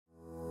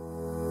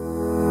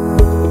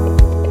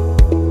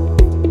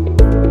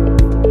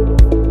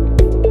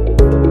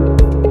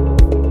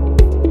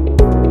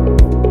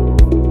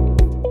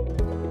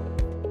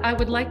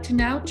like to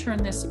now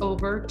turn this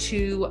over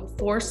to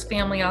Force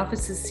Family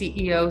Office's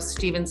CEO,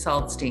 Steven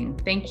Saltzstein.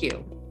 Thank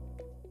you.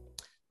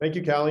 Thank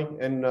you, Callie,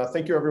 and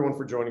thank you everyone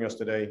for joining us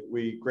today.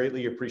 We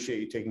greatly appreciate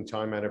you taking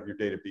time out of your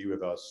day to be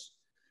with us.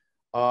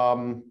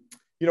 I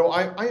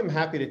am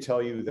happy to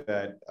tell you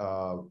that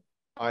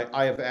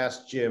I have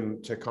asked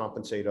Jim to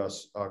compensate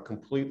us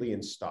completely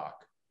in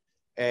stock.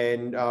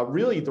 And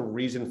really the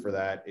reason for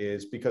that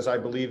is because I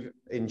believe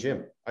in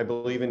Jim. I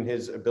believe in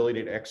his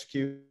ability to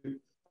execute,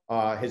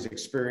 his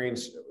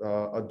experience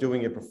of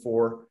doing it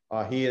before.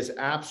 He has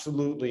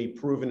absolutely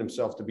proven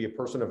himself to be a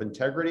person of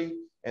integrity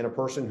and a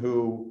person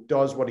who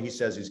does what he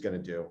says he's going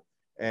to do.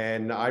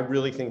 And I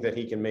really think that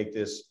he can make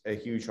this a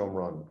huge home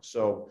run.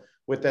 So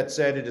with that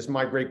said, it is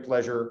my great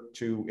pleasure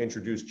to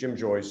introduce Jim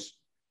Joyce,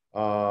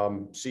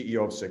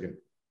 CEO of Sigyn.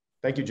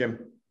 Thank you, Jim.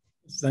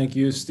 Thank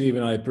you,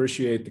 Steven. I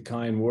appreciate the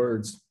kind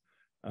words.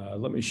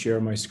 Let me share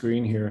my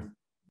screen here.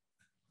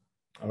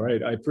 All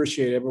right, I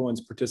appreciate everyone's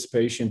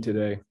participation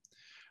today.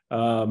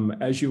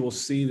 As you will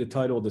see, the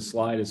title of the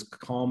slide is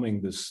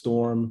Calming the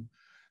Storm.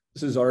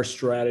 This is our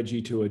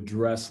strategy to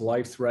address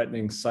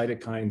life-threatening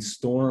cytokine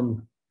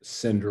storm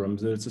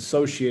syndromes that's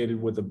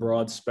associated with a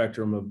broad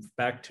spectrum of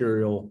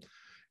bacterial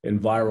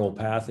and viral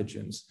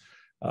pathogens.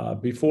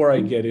 Before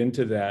I get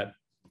into that,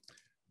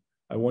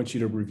 I want you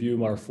to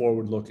review our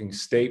forward-looking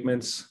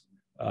statements.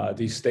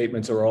 These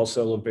statements are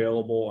also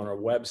available on our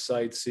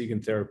website,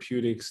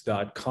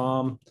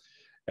 SygynTherapeutics.com,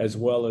 as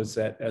well as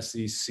at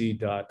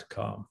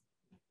sec.com,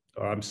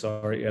 or I'm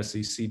sorry,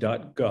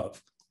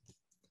 sec.gov.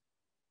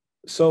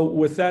 So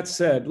with that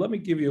said, let me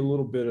give you a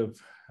little bit of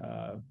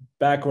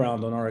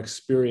background on our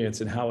experience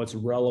and how it's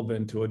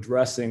relevant to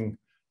addressing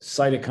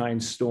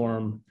cytokine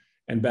storm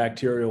and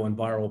bacterial and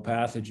viral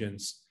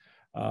pathogens.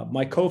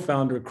 My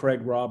co-founder,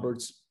 Craig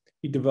Roberts,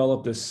 he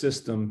developed a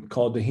system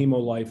called the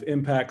HemoLife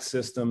Impact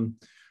System,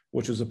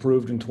 which was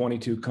approved in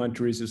 22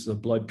 countries. This is a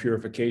blood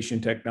purification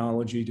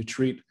technology to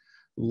treat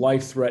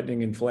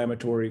life-threatening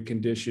inflammatory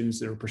conditions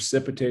that are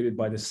precipitated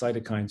by the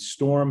cytokine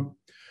storm.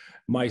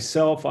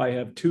 Myself, I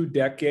have 2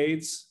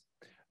 decades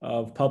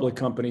of public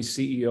company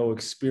CEO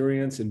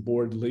experience and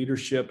board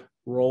leadership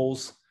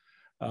roles.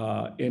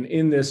 And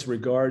in this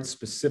regard,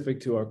 specific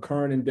to our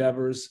current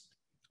endeavors,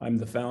 I'm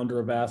the founder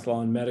of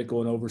Athlon Medical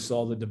and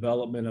oversaw the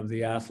development of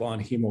the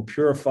Athlon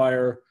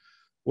Hemopurifier,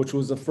 which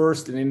was the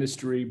first in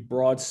industry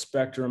broad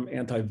spectrum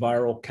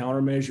antiviral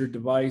countermeasure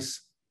device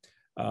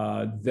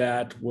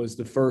that was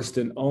the first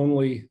and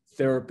only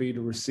therapy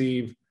to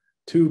receive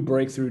 2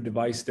 breakthrough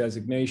device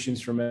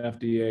designations from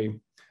FDA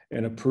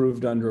and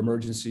approved under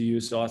emergency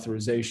use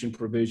authorization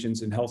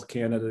provisions in Health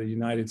Canada, the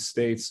United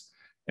States,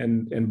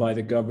 and by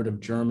the government of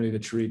Germany to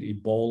treat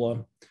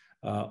Ebola.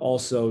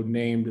 Also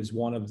named as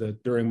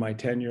during my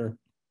tenure,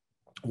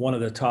 one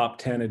of the top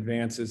 10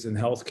 advances in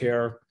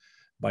healthcare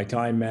by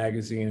Time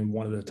Magazine and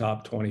one of the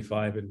top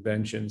 25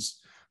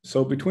 inventions.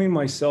 So between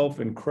myself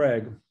and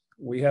Craig,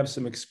 we have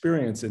some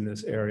experience in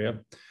this area.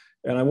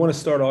 And I want to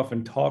start off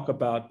and talk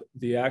about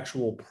the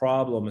actual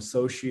problem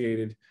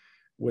associated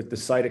with the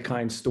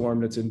cytokine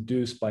storm that's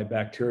induced by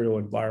bacterial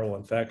and viral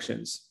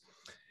infections.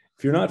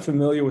 If you're not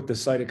familiar with the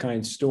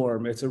cytokine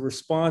storm, it's a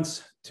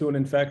response to an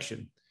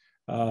infection.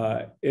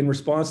 In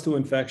response to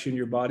infection,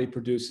 your body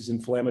produces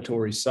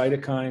inflammatory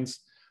cytokines.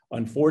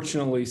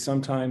 Unfortunately,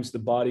 sometimes the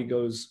body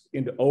goes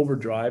into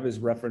overdrive, as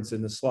referenced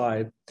in the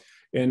slide,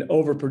 and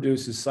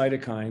overproduces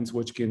cytokines,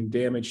 which can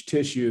damage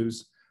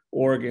tissues,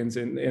 organs,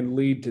 and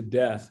lead to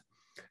death.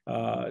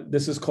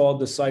 This is called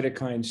the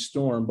cytokine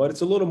storm, but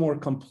it's a little more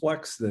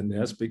complex than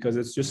this because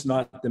it's just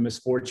not the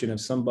misfortune of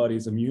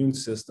somebody's immune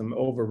system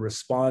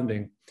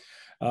over-responding.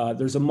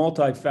 There's a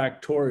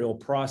multifactorial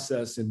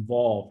process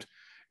involved,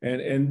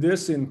 and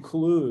this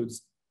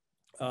includes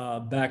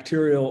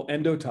bacterial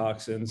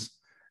endotoxins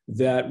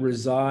that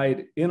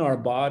reside in our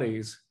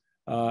bodies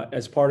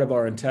as part of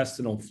our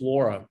intestinal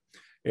flora.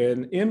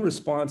 And in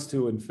response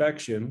to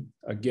infection,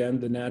 again,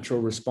 the natural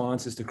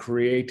response is to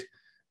create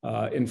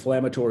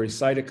inflammatory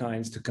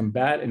cytokines to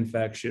combat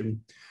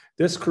infection.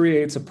 This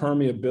creates a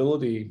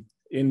permeability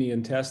in the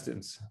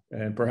intestines.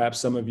 And perhaps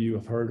some of you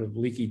have heard of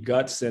leaky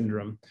gut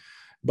syndrome.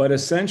 But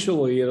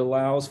essentially, it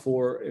allows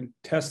for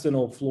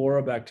intestinal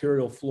flora,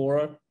 bacterial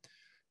flora,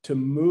 to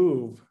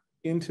move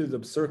into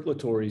the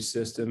circulatory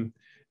system.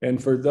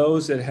 And for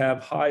those that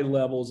have high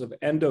levels of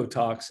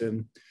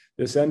endotoxin,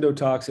 this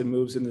endotoxin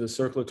moves into the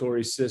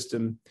circulatory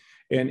system,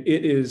 and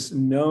it is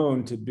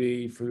known to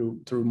be,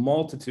 through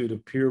multitude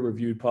of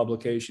peer-reviewed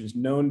publications,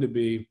 known to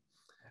be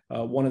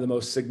one of the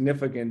most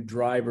significant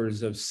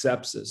drivers of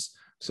sepsis.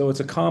 So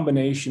it's a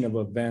combination of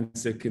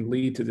events that can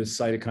lead to this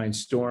cytokine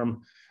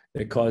storm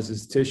that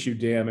causes tissue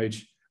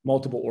damage,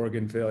 multiple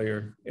organ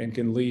failure, and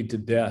can lead to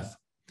death.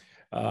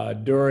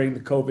 During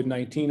the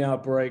COVID-19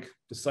 outbreak,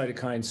 the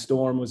cytokine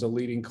storm was a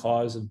leading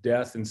cause of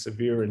death and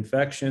severe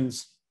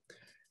infections.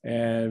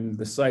 And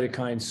the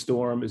cytokine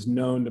storm is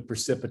known to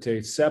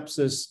precipitate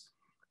sepsis,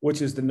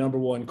 which is the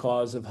 #1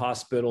 cause of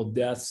hospital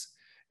deaths.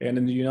 And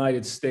in the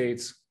United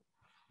States,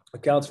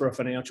 accounts for a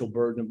financial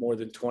burden of more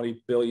than $20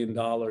 billion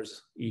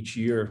each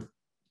year.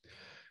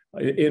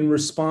 In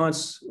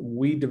response,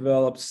 we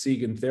developed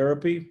Sigyn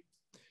Therapy,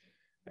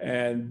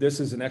 and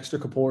this is an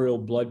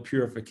extracorporeal blood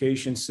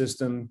purification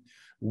system.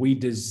 We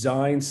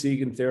designed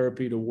Sigyn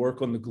Therapy to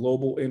work on the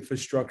global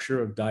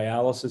infrastructure of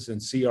dialysis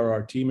and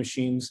CRRT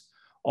machines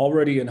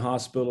already in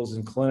hospitals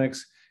and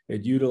clinics.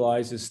 It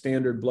utilizes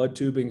standard blood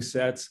tubing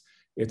sets.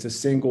 It's a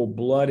single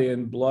blood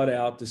in, blood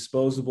out,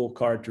 disposable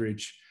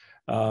cartridge,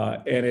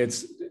 and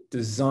it's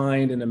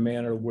designed in a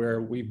manner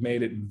where we've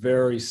made it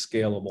very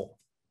scalable.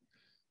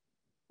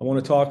 I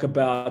want to talk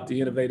about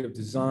the innovative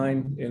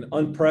design and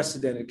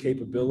unprecedented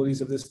capabilities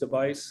of this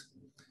device.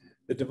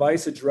 The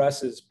device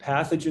addresses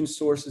pathogen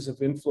sources of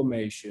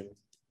inflammation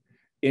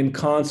in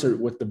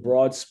concert with the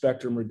broad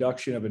spectrum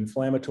reduction of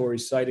inflammatory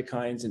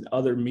cytokines and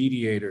other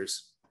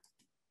mediators.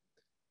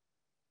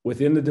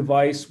 Within the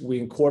device, we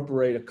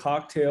incorporate a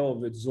cocktail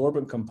of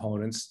adsorbent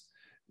components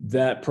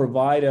that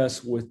provide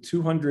us with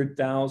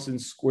 200,000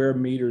 square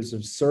meters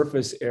of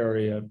surface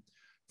area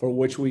for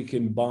which we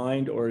can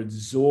bind or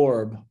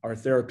absorb our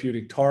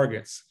therapeutic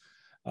targets.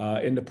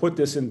 And to put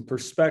this in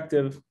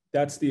perspective,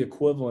 that's the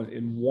equivalent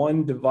in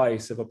one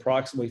device of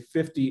approximately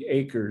 50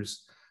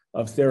 acres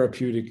of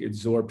therapeutic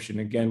absorption.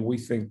 Again, we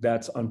think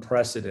that's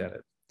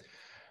unprecedented.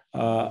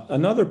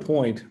 Another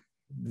point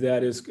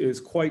that is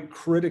quite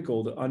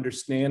critical to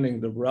understanding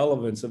the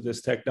relevance of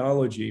this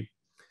technology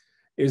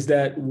is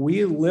that we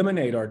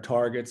eliminate our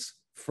targets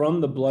from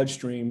the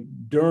bloodstream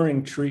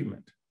during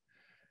treatment.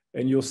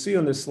 And you'll see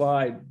on this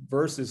slide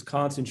versus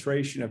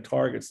concentration of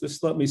targets.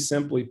 This let me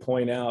simply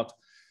point out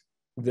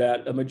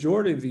that a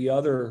majority of the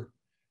other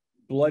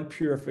blood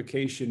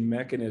purification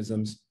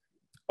mechanisms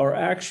are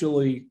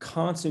actually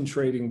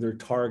concentrating their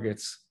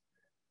targets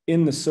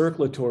in the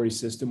circulatory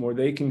system where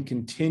they can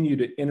continue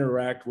to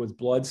interact with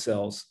blood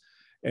cells.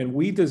 And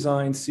we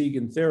designed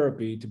Sigyn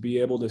Therapy to be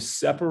able to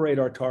separate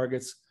our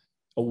targets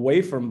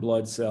away from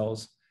blood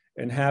cells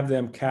and have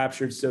them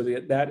captured so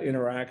that that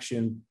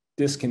interaction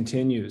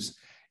discontinues.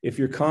 If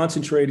you're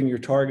concentrating your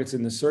targets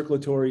in the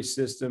circulatory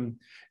system,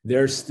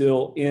 they're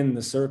still in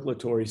the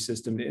circulatory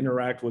system to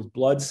interact with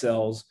blood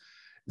cells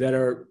that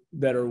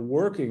are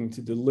working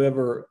to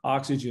deliver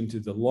oxygen to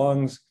the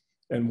lungs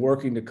and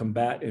working to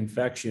combat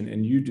infection.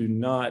 And you do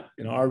not,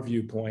 in our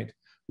viewpoint,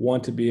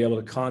 want to be able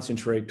to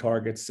concentrate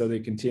targets so they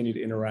continue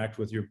to interact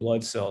with your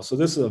blood cells. So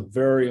this is a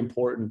very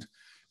important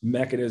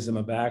mechanism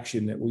of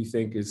action that we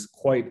think is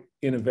quite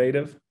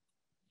innovative.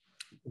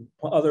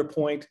 Other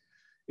point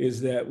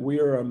is that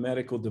we are a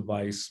medical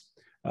device.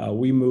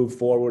 We move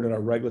forward in our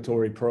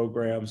regulatory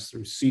programs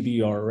through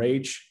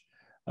CDRH,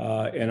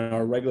 and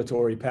our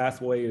regulatory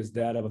pathway is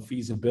that of a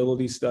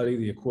feasibility study,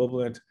 the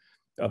equivalent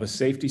of a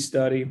safety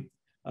study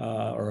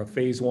or a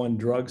phase 1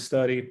 drug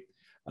study,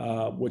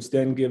 which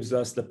then gives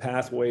us the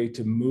pathway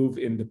to move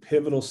into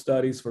pivotal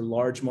studies for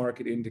large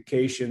market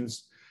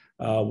indications,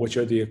 which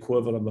are the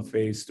equivalent of a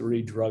phase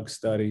 3 drug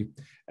study.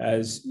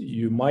 As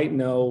you might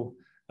know,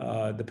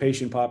 the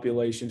patient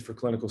populations for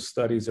clinical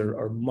studies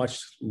are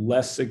much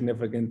less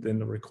significant than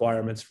the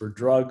requirements for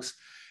drugs.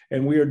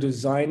 And we are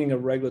designing a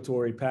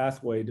regulatory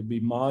pathway to be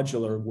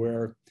modular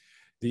where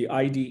the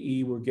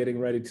IDE we're getting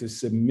ready to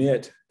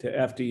submit to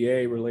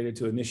FDA related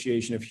to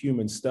initiation of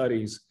human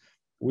studies.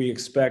 We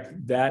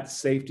expect that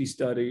safety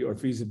study or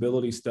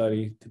feasibility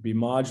study to be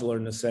modular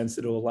in the sense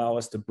that it will allow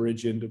us to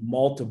bridge into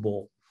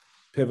multiple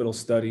pivotal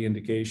study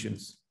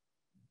indications.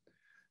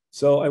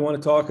 So I want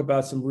to talk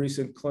about some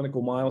recent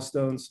clinical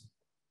milestones.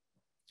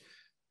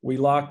 We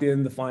locked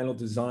in the final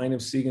design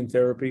of Sigyn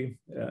Therapy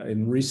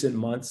in recent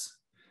months.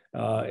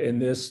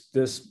 And this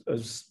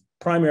is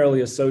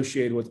primarily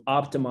associated with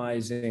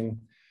optimizing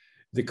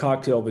the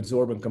cocktail of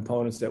adsorbent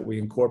components that we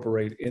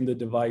incorporate in the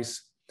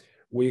device.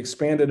 We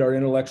expanded our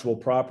intellectual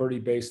property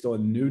based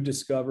on new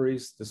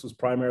discoveries. This was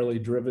primarily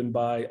driven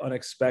by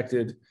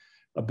unexpected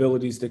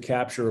abilities to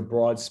capture a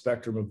broad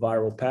spectrum of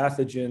viral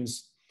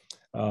pathogens.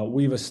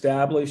 We've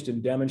established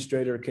and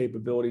demonstrated our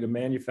capability to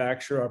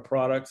manufacture our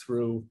product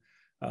through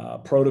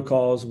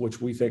protocols which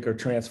we think are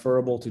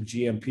transferable to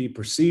GMP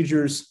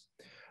procedures.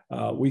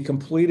 We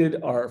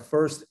completed our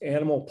first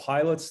animal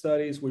pilot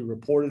studies. We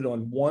reported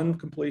on one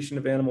completion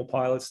of animal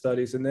pilot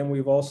studies, and then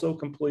we've also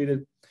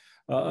completed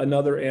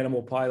another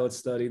animal pilot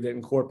study that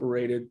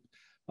incorporated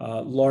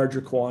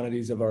larger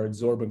quantities of our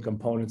adsorbent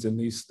components, and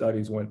these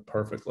studies went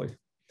perfectly.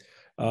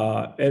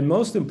 And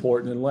most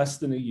important, in less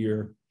than a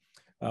year,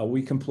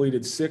 we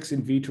completed 6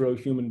 in vitro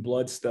human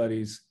blood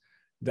studies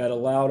that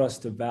allowed us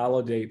to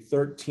validate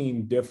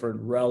 13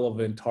 different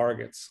relevant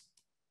targets.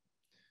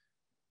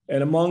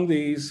 And among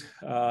these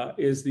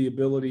is the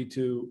ability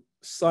to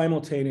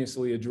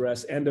simultaneously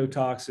address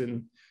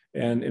endotoxin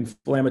and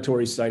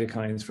inflammatory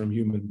cytokines from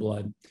human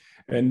blood.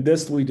 And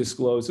this we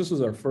disclosed. This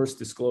was our first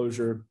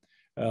disclosure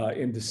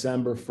in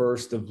December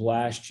 1st of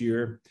last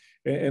year.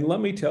 And let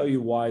me tell you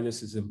why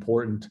this is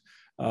important.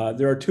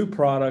 There are 2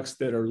 products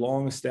that are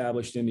long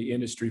established in the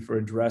industry for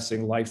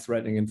addressing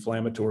life-threatening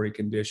inflammatory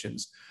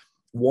conditions.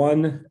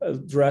 One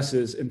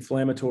addresses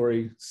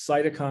inflammatory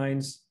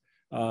cytokines.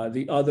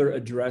 The other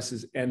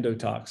addresses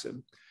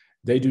endotoxin.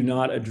 They do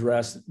not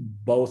address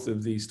both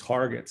of these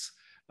targets.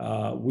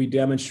 We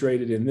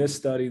demonstrated in this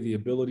study the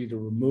ability to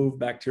remove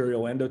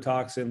bacterial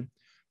endotoxin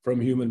from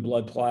human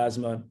blood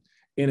plasma,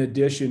 in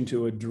addition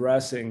to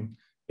addressing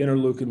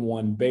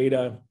interleukin-1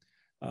 beta,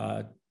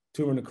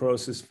 tumor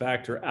necrosis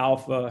factor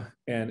alpha,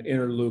 and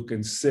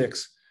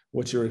interleukin-6,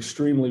 which are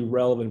extremely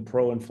relevant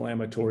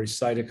pro-inflammatory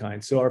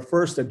cytokines. So our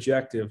first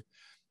objective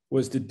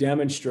was to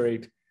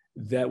demonstrate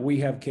that we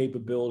have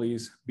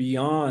capabilities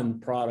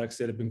beyond products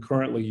that have been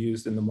currently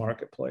used in the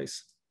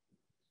marketplace.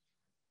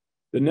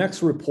 The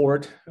next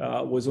report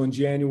was on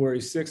January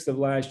 6th of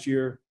last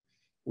year.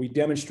 We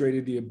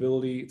demonstrated the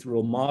ability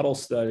through a model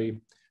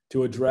study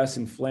to address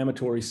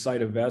inflammatory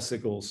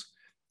cytovesicles.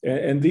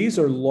 And these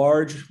are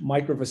large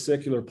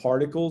microvesicular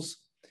particles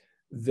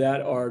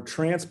that are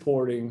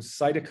transporting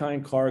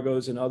cytokine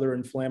cargoes and other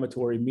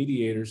inflammatory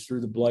mediators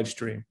through the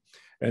bloodstream.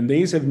 And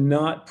these have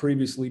not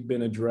previously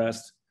been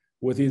addressed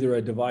with either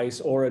a device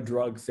or a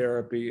drug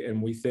therapy.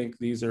 And we think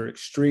these are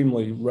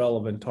extremely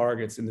relevant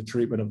targets in the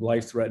treatment of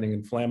life-threatening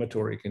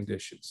inflammatory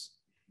conditions.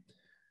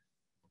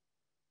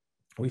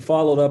 We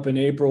followed up in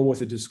April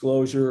with a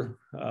disclosure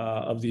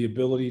of the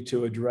ability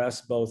to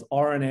address both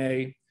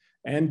RNA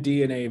and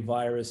DNA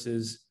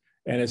viruses.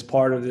 And as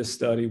part of this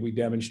study, we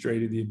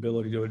demonstrated the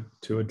ability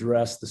to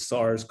address the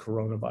SARS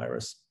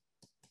coronavirus.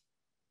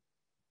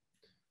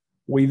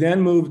 We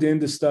then moved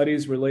into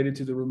studies related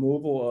to the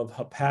removal of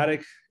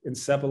hepatic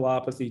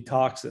encephalopathy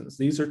toxins.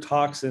 These are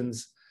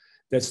toxins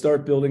that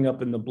start building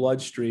up in the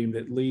bloodstream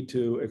that lead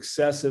to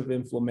excessive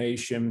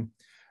inflammation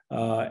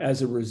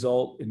as a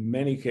result, in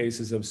many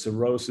cases, of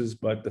cirrhosis,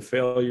 but the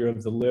failure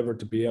of the liver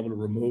to be able to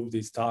remove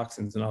these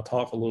toxins. And I'll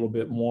talk a little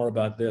bit more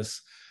about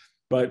this.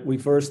 But we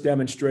first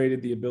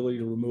demonstrated the ability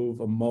to remove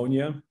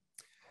ammonia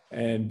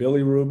and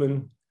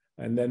bilirubin,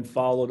 and then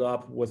followed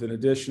up with an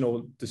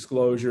additional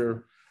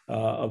disclosure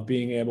of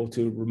being able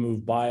to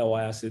remove bile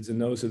acids. And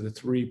those are the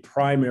three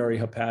primary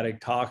hepatic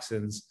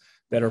toxins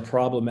that are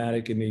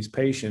problematic in these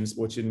patients,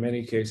 which in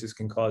many cases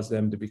can cause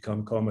them to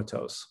become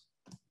comatose.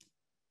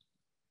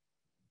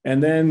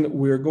 And then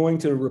we're going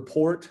to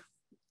report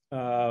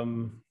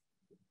in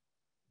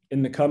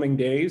the coming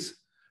days,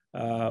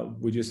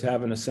 we just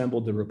haven't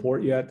assembled the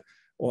report yet,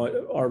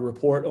 our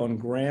report on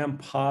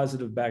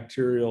gram-positive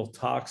bacterial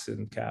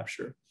toxin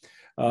capture.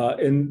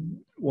 And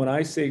when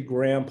I say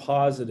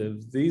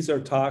gram-positive, these are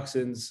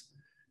toxins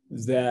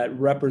that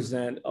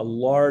represent a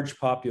large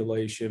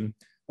population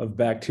of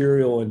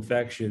bacterial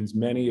infections,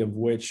 many of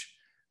which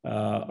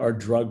are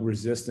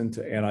drug-resistant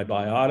to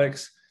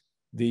antibiotics.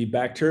 The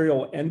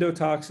bacterial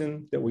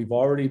endotoxin that we've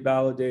already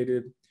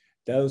validated,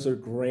 those are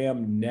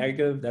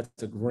gram-negative.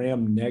 That's a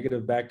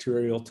gram-negative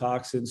bacterial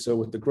toxin. So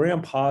with the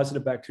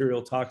gram-positive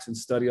bacterial toxin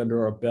study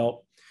under our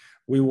belt,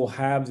 we will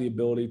have the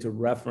ability to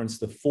reference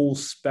the full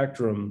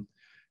spectrum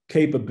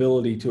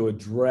capability to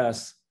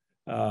address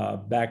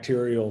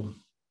bacterial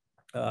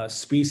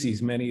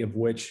species, many of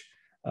which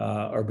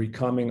are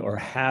becoming or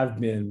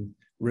have been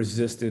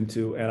resistant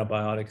to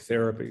antibiotic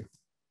therapy.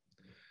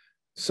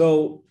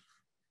 So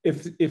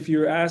if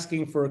you're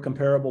asking for a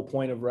comparable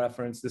point of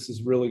reference, this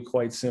is really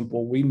quite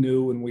simple. We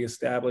knew when we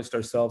established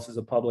ourselves as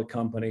a public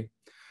company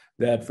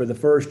that for the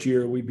first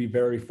year, we'd be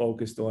very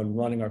focused on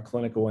running our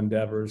clinical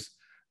endeavors.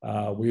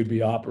 We would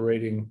be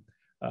operating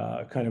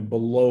kind of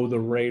below the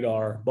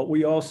radar, but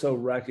we also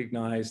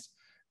recognized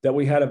that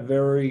we had a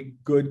very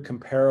good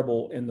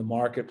comparable in the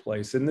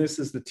marketplace. And this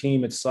is the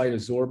team at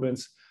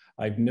Cytosorbents.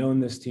 I've known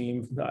this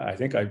team. I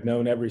think I've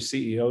known every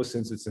CEO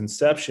since its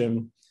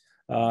inception.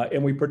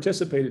 And we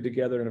participated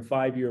together in a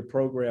 5-year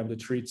program to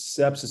treat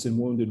sepsis in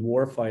wounded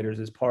warfighters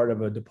as part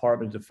of a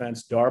Department of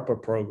Defense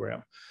DARPA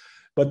program.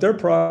 But their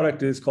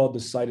product is called the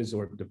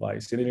Cytosorb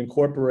device, and it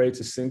incorporates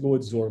a single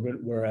adsorbent,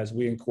 whereas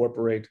we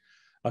incorporate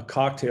a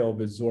cocktail of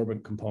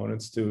adsorbent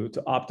components to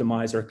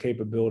optimize our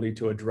capability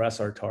to address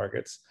our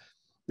targets.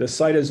 The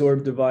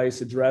Cytosorb device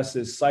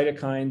addresses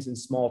cytokines and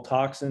small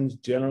toxins,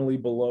 generally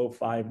below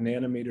 5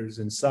 nanometers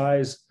in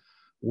size,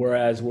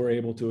 whereas we're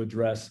able to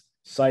address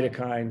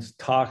cytokines,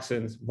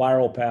 toxins,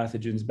 viral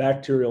pathogens,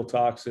 bacterial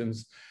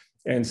toxins,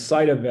 and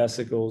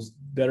cytovesicles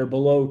that are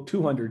below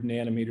 200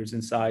 nanometers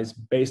in size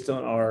based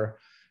on our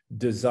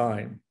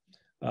design.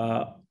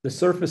 The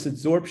surface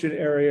absorption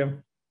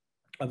area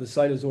of the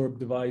Cytosorb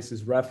device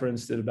is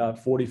referenced at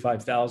about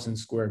 45,000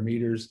 square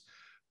meters.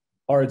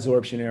 Our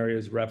absorption area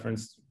is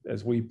referenced,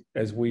 as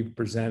we've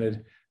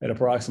presented, at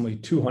approximately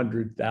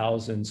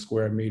 200,000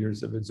 square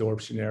meters of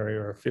absorption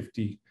area, or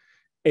 50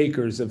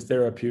 acres of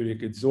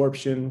therapeutic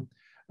absorption.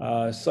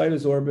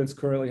 Cytosorbents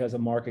currently has a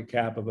market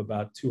cap of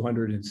about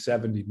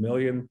 270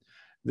 million.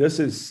 This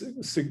is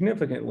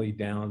significantly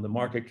down. The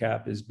market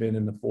cap has been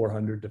in the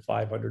 400 to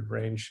 500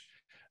 range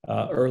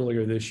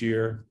earlier this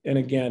year. And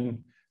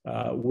again,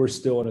 we're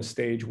still in a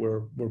stage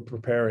where we're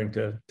preparing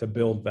to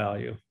build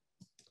value.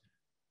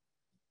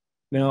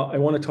 Now, I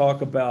want to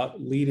talk about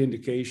lead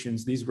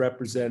indications. These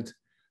represent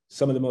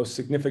some of the most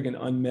significant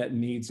unmet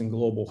needs in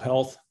global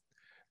health.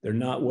 They're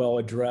not well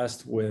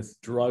addressed with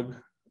drug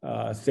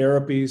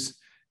therapies,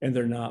 and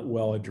they're not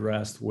well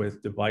addressed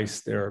with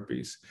device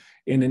therapies.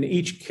 And in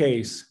each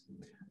case,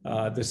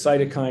 The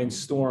cytokine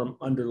storm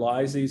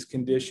underlies these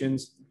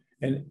conditions,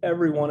 and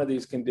every one of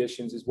these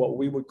conditions is what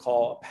we would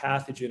call a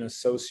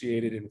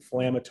pathogen-associated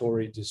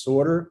inflammatory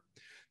disorder.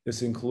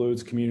 This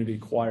includes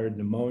community-acquired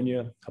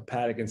pneumonia,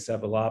 hepatic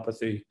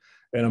encephalopathy,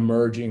 and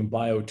emerging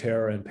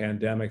bioterror and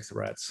pandemic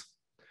threats.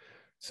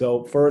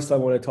 So first, I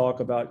want to talk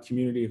about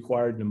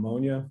community-acquired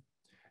pneumonia,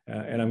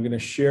 and I'm going to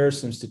share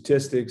some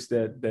statistics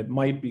that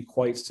might be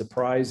quite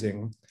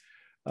surprising.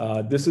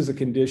 This is a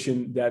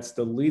condition that's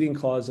the leading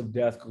cause of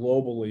death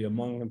globally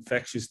among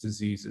infectious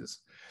diseases.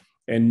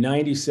 And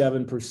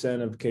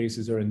 97% of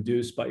cases are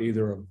induced by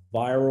either a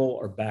viral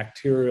or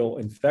bacterial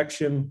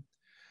infection.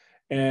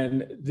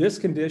 And this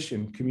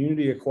condition,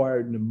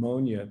 community-acquired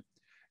pneumonia,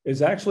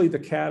 is actually the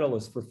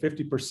catalyst for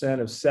 50%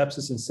 of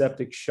sepsis and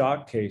septic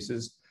shock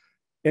cases.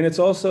 And it's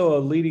also a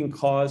leading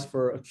cause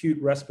for acute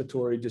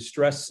respiratory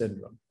distress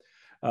syndrome.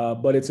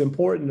 But it's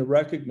important to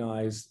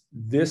recognize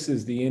this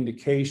is the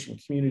indication.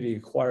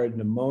 Community-acquired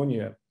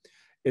pneumonia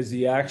is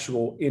the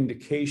actual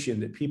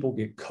indication that people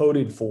get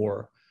coded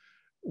for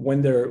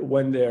when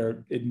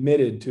they're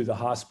admitted to the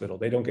hospital.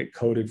 They don't get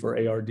coded for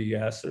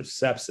ARDS or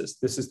sepsis.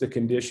 This is the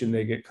condition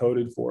they get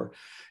coded for.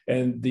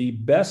 And the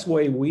best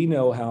way we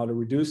know how to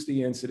reduce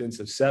the incidence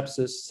of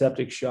sepsis,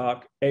 septic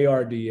shock,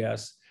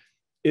 ARDS,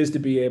 is to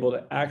be able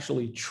to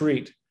actually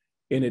treat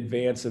in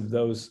advance of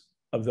those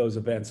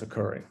events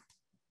occurring.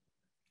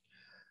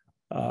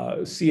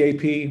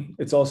 CAP,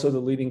 it's also the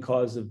leading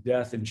cause of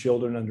death in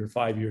children under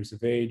 5 years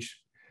of age,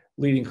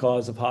 leading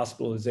cause of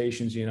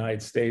hospitalizations in the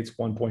United States,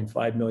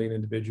 1.5 million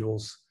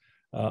individuals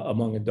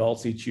among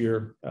adults each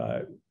year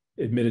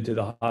admitted to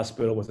the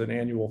hospital with an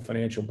annual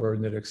financial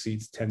burden that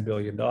exceeds $10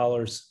 billion.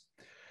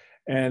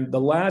 And the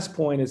last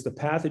point is the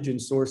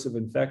pathogen source of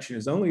infection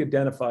is only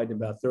identified in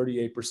about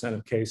 38%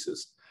 of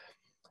cases.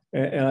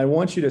 And I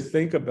want you to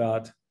think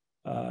about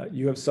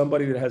you have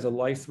somebody that has a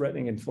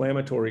life-threatening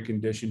inflammatory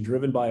condition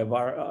driven by a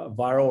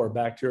viral or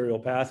bacterial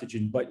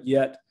pathogen, but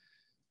yet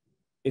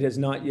it has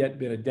not yet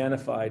been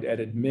identified at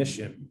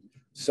admission.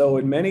 So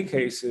in many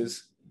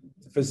cases,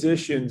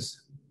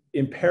 physicians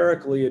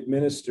empirically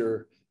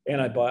administer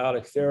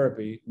antibiotic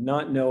therapy,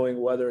 not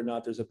knowing whether or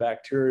not there's a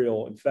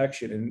bacterial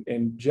infection.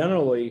 And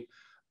generally,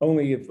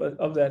 only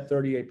of that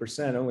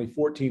 38%, only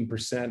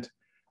 14%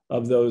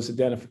 of those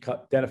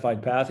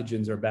identified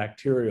pathogens are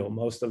bacterial.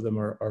 Most of them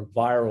are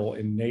viral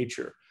in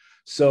nature.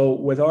 So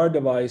with our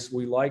device,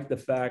 we like the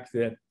fact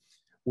that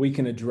we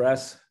can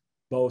address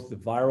both the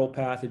viral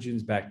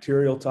pathogens,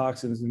 bacterial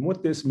toxins. And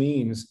what this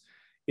means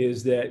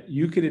is that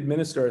you could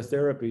administer a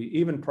therapy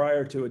even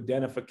prior to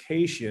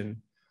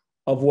identification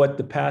of what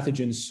the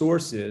pathogen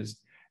source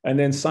is, and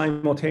then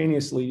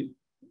simultaneously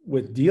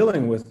with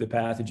dealing with the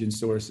pathogen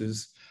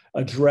sources,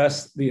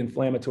 address the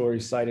inflammatory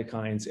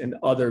cytokines and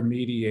other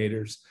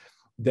mediators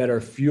that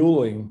are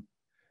fueling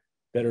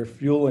the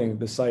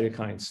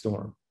cytokine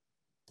storm.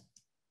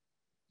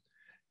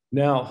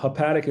 Now,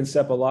 hepatic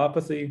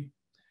encephalopathy,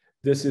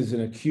 this is an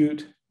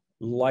acute,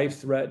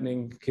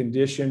 life-threatening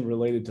condition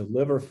related to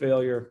liver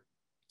failure.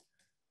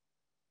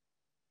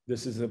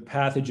 This is a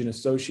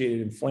pathogen-associated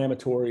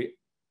inflammatory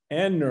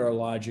and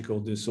neurological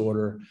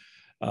disorder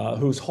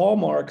whose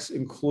hallmarks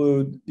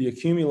include the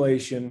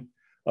accumulation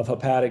of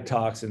hepatic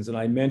toxins, and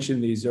I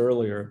mentioned these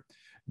earlier,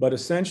 but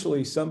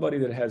essentially somebody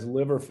that has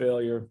liver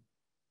failure,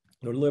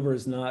 their liver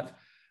is not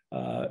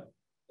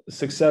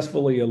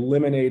successfully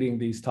eliminating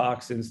these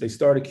toxins. They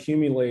start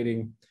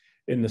accumulating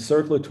in the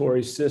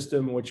circulatory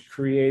system, which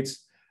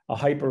creates a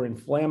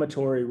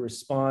hyperinflammatory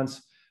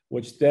response,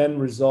 which then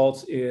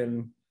results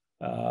in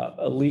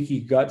a leaky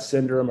gut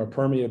syndrome or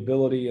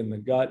permeability in the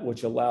gut,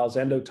 which allows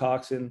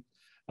endotoxin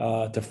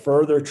to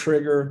further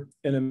trigger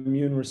an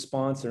immune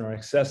response or an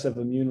excessive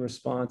immune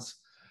response.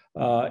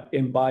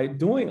 And by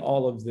doing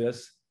all of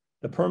this,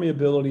 the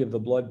permeability of the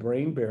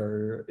blood-brain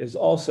barrier is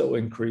also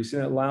increased,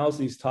 and it allows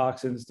these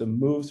toxins to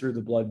move through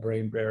the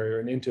blood-brain barrier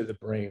and into the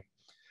brain.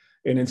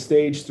 And in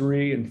stage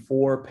 3 and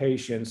 4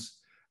 patients,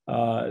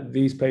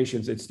 these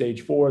patients at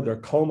stage 4, they're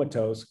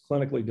comatose,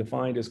 clinically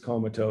defined as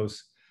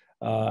comatose.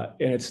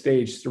 And at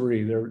stage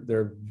 3,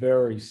 they're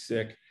very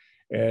sick,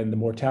 and the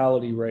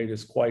mortality rate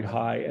is quite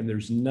high, and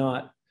there's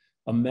not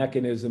a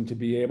mechanism to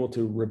be able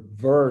to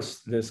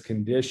reverse this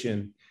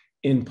condition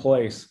in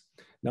place.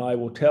 Now, I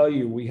will tell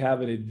you, we have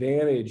an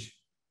advantage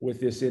with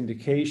this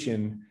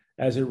indication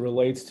as it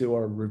relates to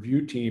our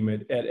review team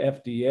at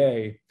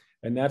FDA,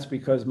 and that's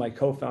because my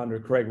co-founder,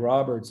 Craig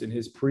Roberts, in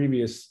his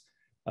previous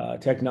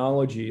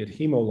technology at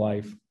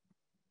Hemolife,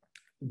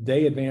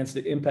 they advanced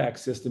the impact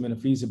system in a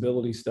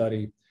feasibility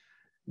study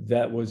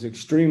that was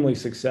extremely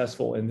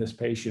successful in this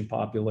patient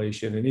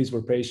population. And these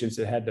were patients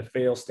that had to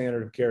fail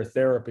standard of care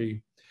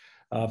therapy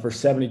for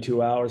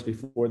 72 hours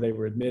before they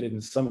were admitted. In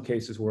some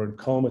cases were in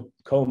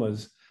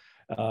comas.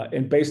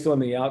 And based on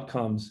the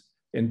outcomes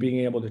and being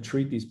able to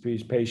treat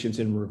these patients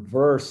and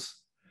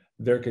reverse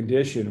their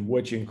condition,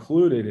 which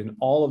included in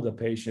all of the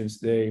patients,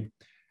 they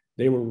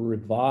were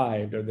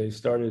revived or they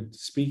started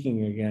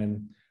speaking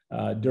again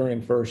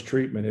during first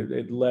treatment.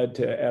 It led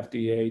to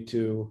FDA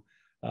to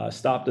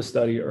stopped the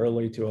study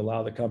early to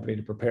allow the company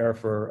to prepare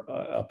for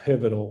a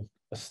pivotal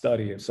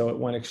study. So it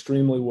went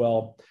extremely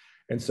well.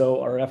 And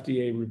so our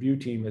FDA review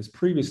team has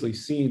previously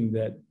seen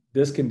that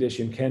this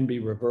condition can be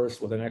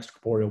reversed with an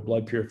extracorporeal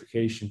blood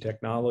purification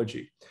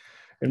technology.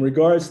 In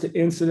regards to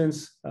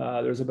incidence,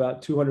 there's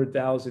about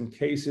 200,000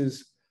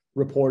 cases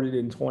reported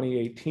in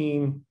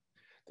 2018.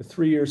 The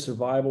 3-year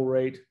survival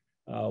rate,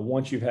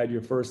 once you've had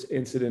your first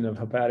incident of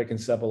hepatic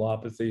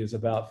encephalopathy, is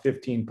about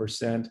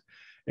 15%.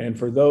 And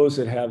for those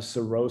that have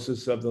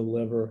cirrhosis of the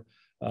liver,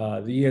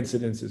 the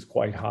incidence is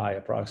quite high,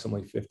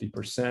 approximately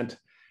 50%.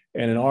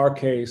 And in our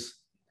case,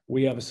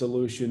 we have a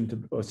solution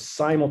to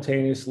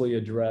simultaneously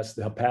address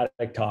the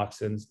hepatic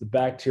toxins, the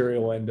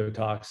bacterial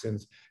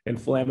endotoxins,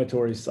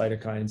 inflammatory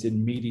cytokines,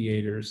 and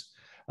mediators.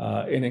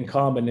 And in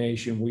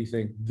combination, we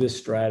think this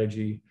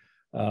strategy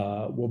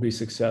will be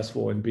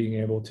successful in being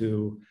able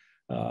to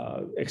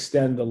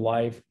extend the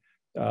life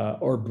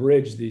or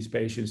bridge these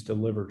patients to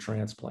liver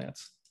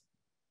transplants.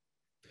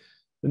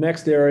 The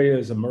next area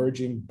is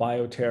emerging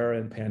bioterror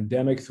and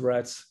pandemic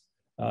threats.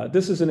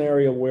 This is an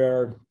area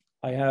where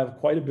I have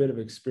quite a bit of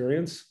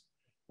experience.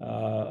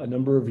 A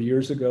number of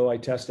years ago, I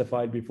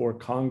testified before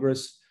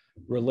Congress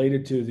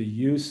related to the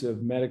use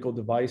of medical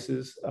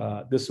devices.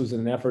 This was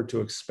an effort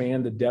to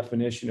expand the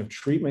definition of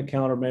treatment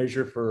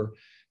countermeasure for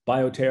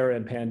bioterror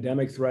and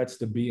pandemic threats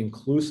to be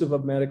inclusive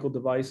of medical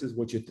devices,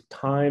 which at the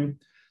time,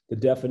 the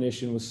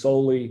definition was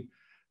solely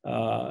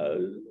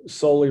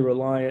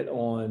reliant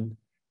on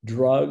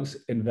drugs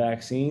and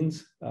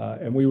vaccines,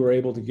 and we were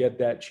able to get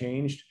that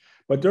changed.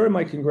 But during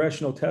my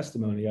congressional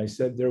testimony, I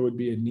said there would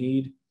be a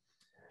need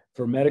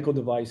for medical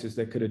devices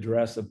that could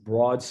address a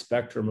broad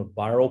spectrum of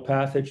viral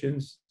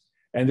pathogens,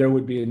 and there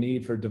would be a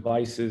need for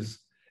devices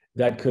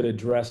that could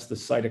address the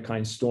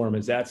cytokine storm,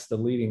 as that's the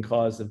leading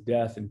cause of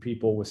death in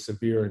people with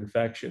severe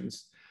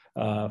infections.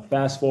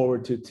 Fast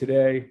forward to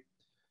today,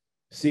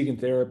 Sigyn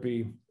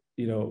Therapy,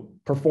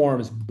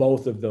 performs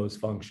both of those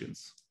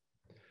functions.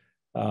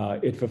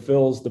 It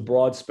fulfills the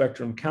broad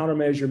spectrum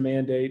countermeasure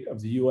mandate of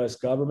the US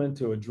government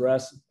to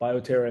address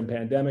bioterror and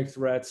pandemic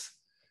threats,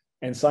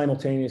 and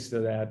simultaneous to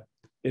that,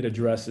 it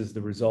addresses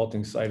the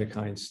resulting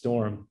cytokine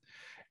storm.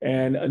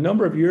 And a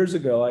number of years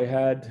ago, I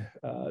had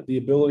the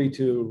ability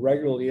to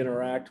regularly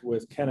interact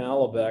with Ken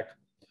Allebeck,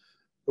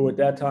 who at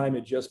that time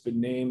had just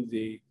been named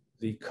the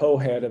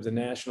co-head of the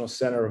National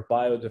Center of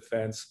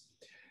Biodefense.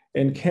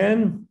 And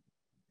Ken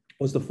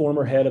was the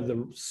former head of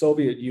the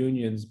Soviet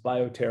Union's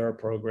bioterror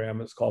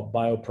program. It's called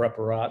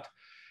Biopreparat.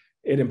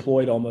 It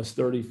employed almost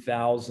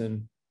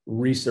 30,000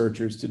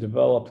 researchers to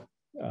develop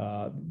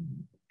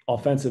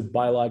offensive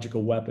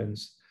biological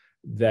weapons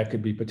that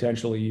could be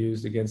potentially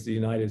used against the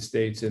United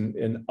States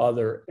and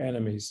other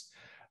enemies.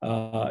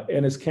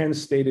 And as Ken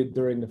stated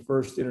during the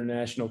first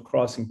International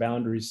Crossing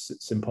Boundaries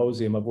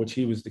Symposium, of which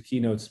he was the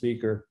keynote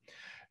speaker,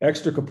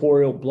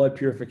 extracorporeal blood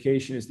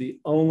purification is the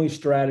only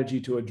strategy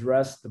to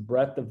address the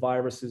breadth of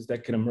viruses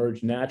that can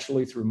emerge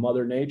naturally through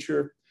Mother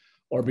Nature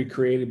or be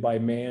created by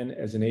man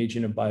as an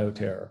agent of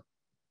bioterror.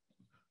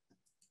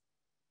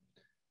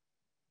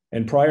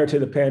 And prior to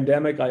the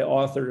pandemic, I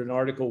authored an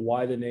article,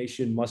 Why the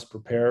Nation Must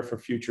Prepare for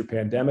Future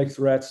Pandemic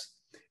Threats.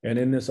 And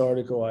in this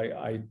article,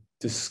 I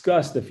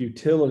discussed the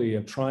futility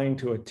of trying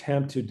to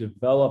attempt to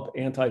develop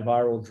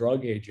antiviral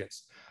drug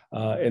agents.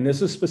 And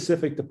this is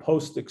specific to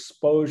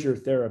post-exposure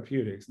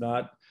therapeutics,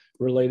 not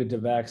related to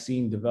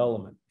vaccine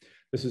development.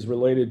 This is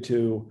related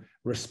to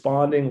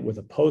responding with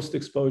a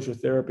post-exposure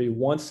therapy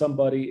once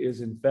somebody is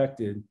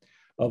infected,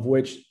 of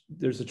which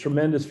there's a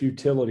tremendous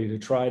futility to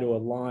try to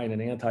align an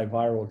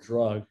antiviral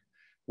drug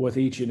with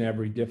each and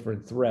every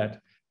different threat,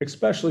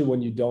 especially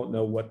when you don't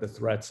know what the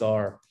threats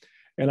are.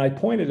 And I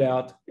pointed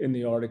out in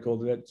the article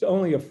that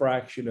only a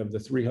fraction of the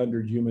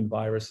 300 human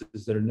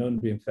viruses that are known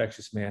to be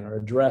infectious man are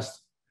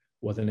addressed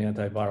with an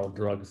antiviral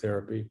drug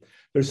therapy.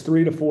 There's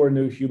 3 to 4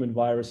 new human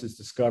viruses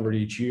discovered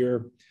each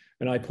year.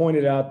 And I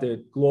pointed out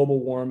that global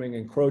warming,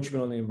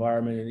 encroachment on the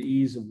environment, and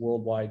ease of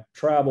worldwide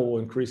travel will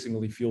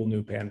increasingly fuel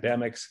new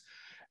pandemics,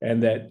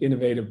 and that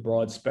innovative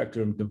broad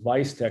spectrum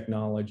device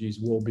technologies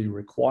will be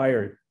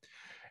required.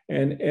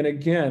 And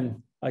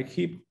again, I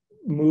keep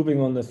moving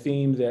on the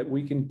theme that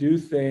we can do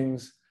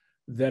things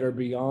that are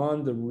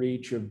beyond the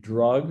reach of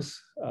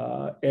drugs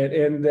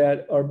and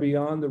that are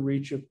beyond the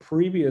reach of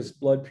previous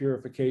blood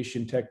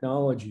purification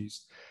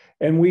technologies.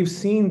 And we've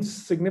seen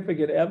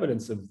significant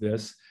evidence of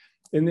this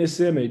in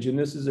this image, and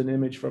this is an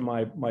image from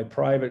my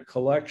private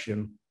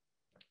collection.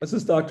 This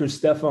is Dr.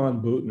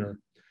 Stefan Butner,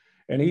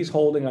 and he's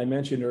holding, I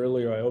mentioned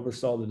earlier, I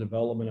oversaw the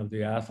development of the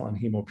Athlon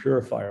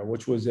hemopurifier,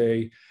 which was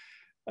a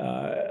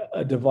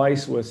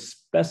device with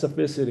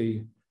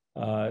specificity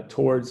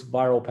towards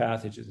viral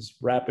pathogens,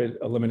 rapid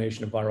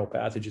elimination of viral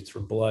pathogens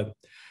from blood.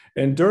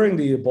 And during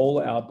the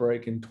Ebola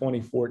outbreak in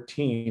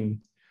 2014,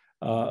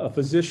 a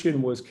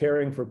physician was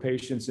caring for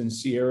patients in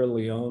Sierra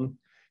Leone.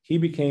 He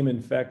became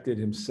infected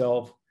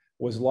himself,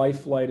 was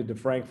life flighted to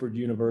Frankfurt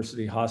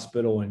University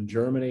Hospital in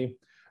Germany,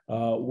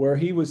 where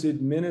he was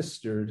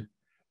administered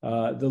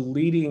the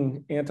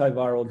leading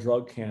antiviral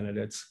drug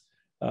candidates,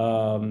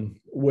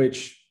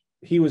 which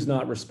he was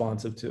not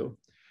responsive to.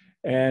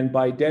 And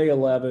by day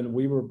 11,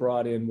 we were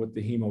brought in with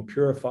the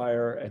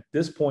hemopurifier. At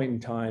this point in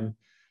time,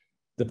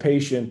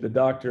 the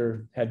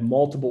doctor had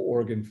multiple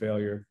organ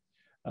failure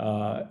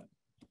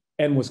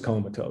and was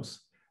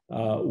comatose.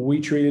 We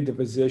treated the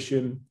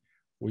physician.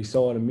 We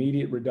saw an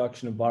immediate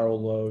reduction of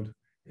viral load.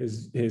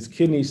 His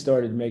kidneys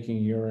started making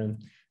urine.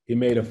 He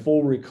made a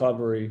full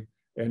recovery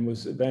and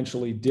was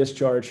eventually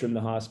discharged from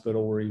the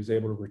hospital, where he was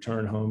able to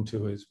return home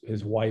to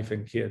his wife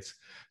and kids.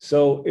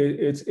 So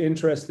it's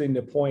interesting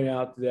to point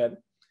out that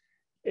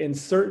in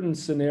certain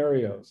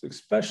scenarios,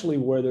 especially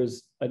where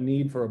there's a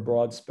need for a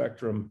broad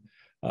spectrum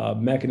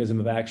mechanism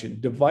of action,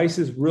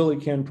 devices really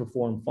can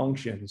perform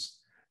functions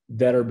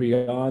that are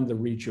beyond the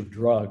reach of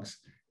drugs.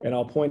 And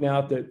I'll point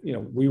out that,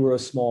 we were a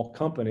small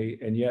company,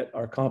 and yet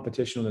our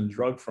competition on the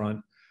drug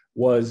front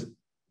was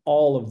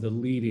all of the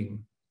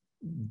leading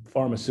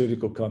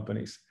pharmaceutical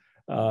companies.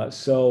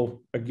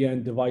 So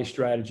again, device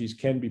strategies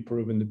can be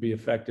proven to be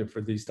effective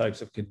for these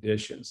types of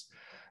conditions.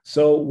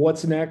 So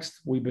what's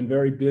next? We've been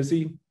very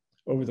busy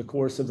over the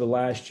course of the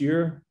last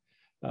year.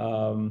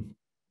 And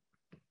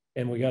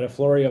we got a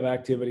flurry of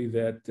activity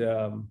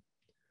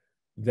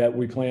that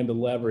we plan to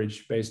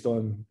leverage based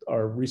on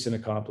our recent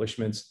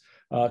accomplishments.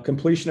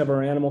 Completion of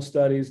our animal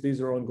studies.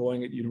 These are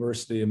ongoing at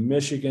University of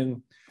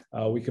Michigan.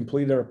 We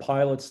completed our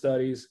pilot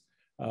studies.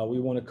 We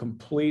want to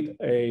complete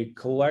a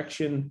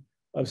collection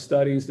of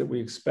studies that we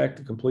expect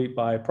to complete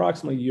by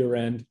approximately year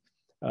end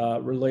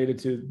related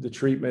to the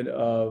treatment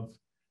of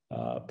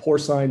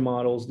porcine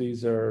models.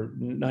 These are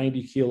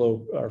 90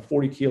 kilo or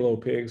 40 kilo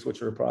pigs,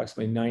 which are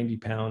approximately 90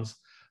 pounds.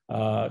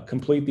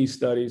 Complete these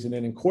studies and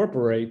then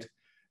incorporate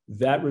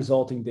that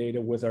resulting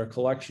data with our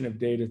collection of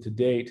data to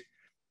date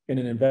in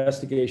an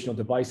investigational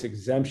device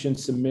exemption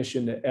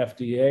submission to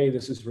FDA.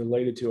 This is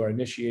related to our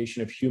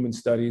initiation of human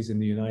studies in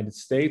the United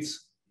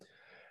States.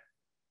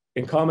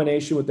 In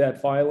combination with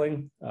that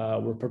filing,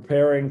 we're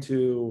preparing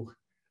to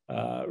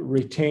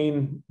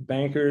retain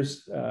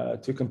bankers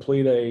to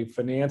complete a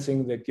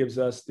financing that gives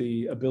us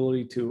the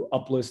ability to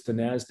uplist to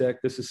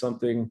NASDAQ. This is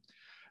something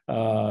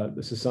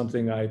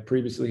I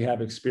previously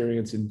have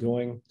experience in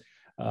doing,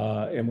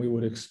 and we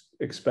would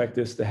expect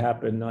this to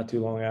happen not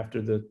too long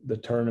after the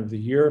turn of the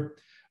year.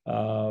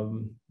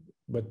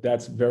 But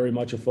that's very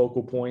much a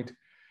focal point.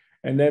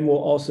 And then we'll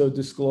also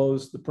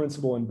disclose the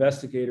principal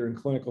investigator and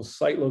clinical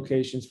site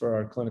locations for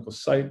our clinical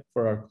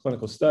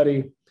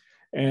study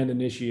and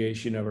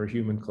initiation of our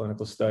human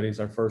clinical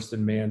studies, our first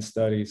in man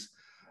studies.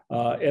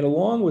 And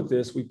along with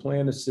this, we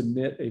plan to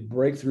submit a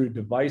breakthrough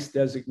device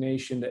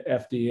designation to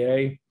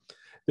FDA.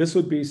 This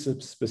would be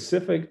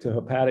specific to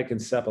hepatic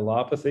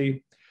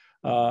encephalopathy.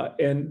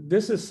 And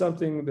this is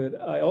something that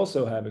I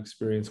also have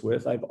experience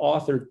with. I've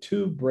authored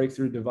 2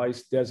 breakthrough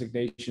device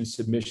designation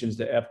submissions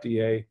to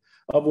FDA,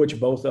 of which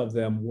both of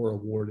them were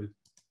awarded.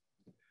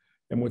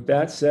 And with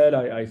that said,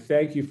 I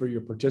thank you for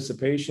your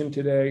participation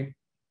today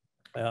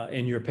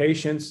and your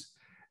patience.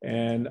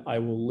 And I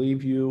will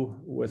leave you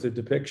with a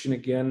depiction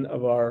again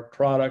of our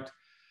product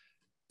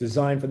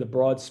designed for the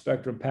broad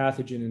spectrum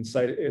pathogen and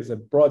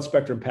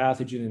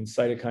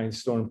cytokine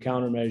storm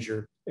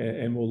countermeasure.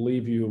 And we'll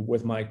leave you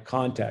with my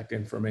contact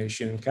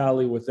information. And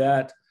Callie, with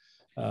that,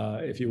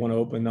 if you want to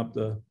open up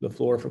the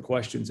floor for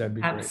questions, that'd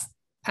be great.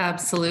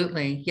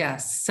 Absolutely,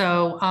 yes.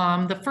 So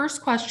the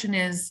first question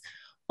is,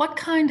 what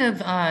kind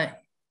of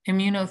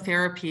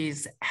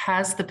immunotherapies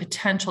has the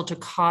potential to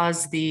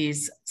cause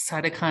these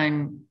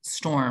cytokine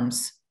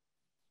storms?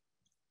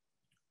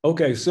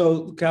 Okay,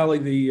 so Callie,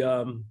 the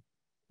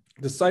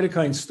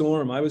cytokine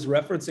storm, I was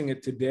referencing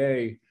it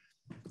today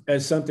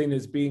as something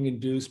that's being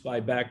induced by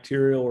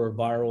bacterial or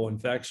viral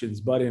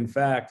infections, but in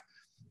fact,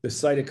 the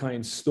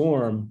cytokine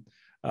storm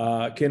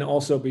can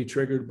also be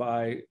triggered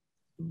by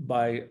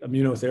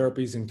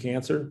immunotherapies in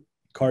cancer,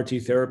 CAR T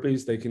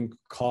therapies. They can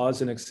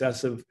cause an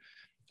excessive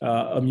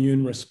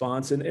immune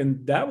response.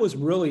 And that was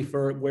really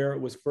for where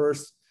it was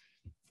first,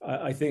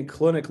 I think,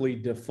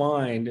 clinically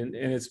defined. And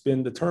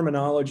the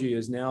terminology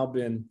has now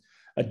been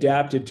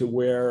adapted to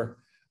where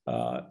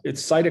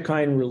it's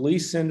cytokine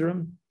release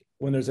syndrome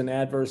when there's an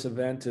adverse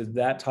event to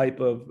that type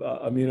of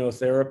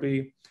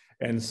immunotherapy.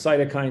 And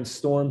cytokine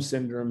storm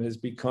syndrome has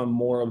become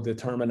more of the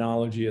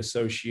terminology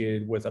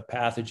associated with a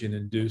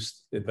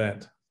pathogen-induced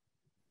event.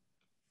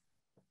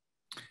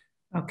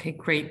 Okay,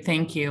 great,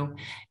 thank you.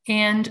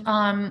 And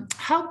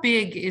how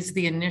big is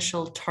the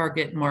initial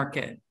target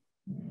market?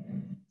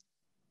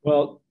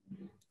 Well,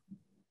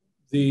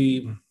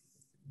 I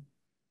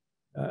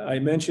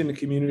mentioned the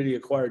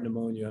community-acquired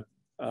pneumonia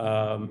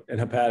and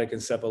hepatic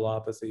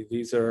encephalopathy.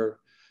 These are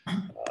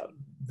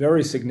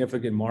very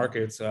significant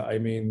markets. I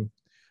mean,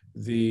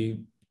 the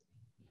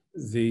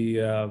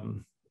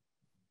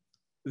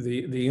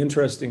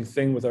interesting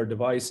thing with our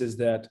device is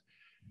that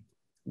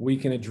we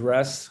can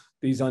address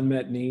these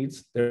unmet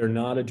needs. They're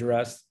not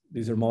addressed.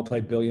 These are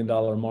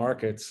multi-billion-dollar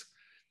markets,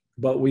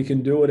 but we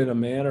can do it in a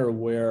manner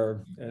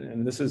where,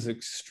 and this is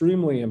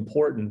extremely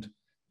important,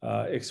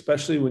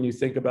 especially when you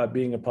think about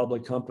being a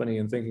public company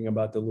and thinking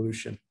about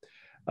dilution.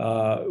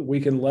 we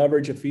can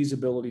leverage a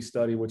feasibility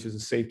study, which is a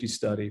safety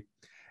study,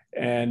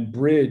 and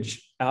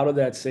bridge out of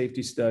that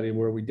safety study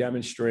where we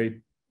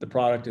demonstrate the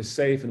product is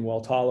safe and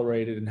well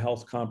tolerated in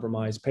health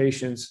compromised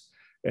patients.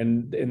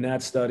 And in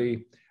that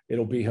study,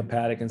 it'll be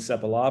hepatic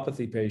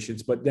encephalopathy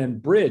patients, but then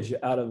bridge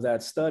out of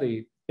that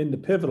study into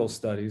pivotal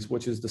studies,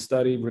 which is the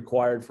study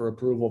required for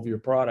approval of your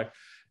product,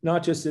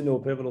 not just into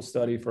a pivotal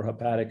study for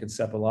hepatic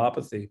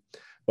encephalopathy,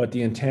 but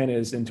the intent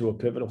is into a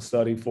pivotal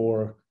study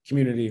for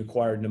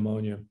community-acquired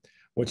pneumonia,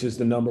 which is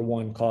the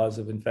 #1 cause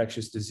of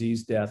infectious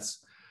disease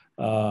deaths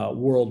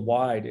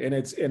worldwide. And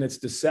it's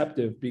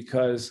deceptive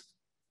because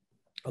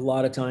a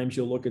lot of times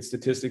you'll look at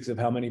statistics of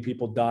how many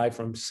people die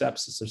from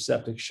sepsis or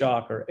septic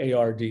shock or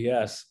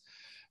ARDS.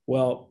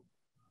 Well,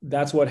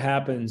 that's what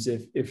happens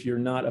if you're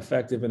not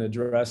effective in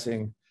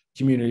addressing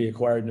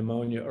community-acquired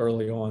pneumonia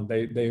early on.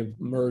 They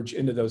merge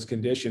into those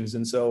conditions.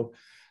 And so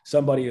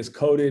somebody is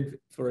coded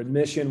for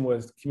admission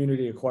with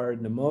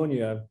community-acquired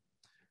pneumonia,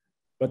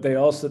 but they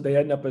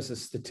end up as a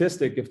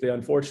statistic if they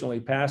unfortunately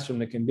pass from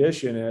the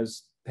condition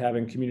as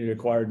having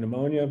community-acquired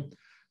pneumonia,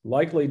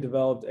 likely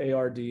developed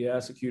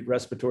ARDS, acute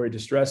respiratory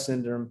distress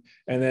syndrome,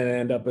 and then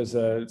end up as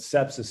a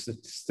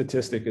sepsis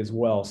statistic as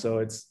well. So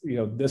it's,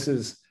 this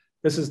is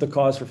the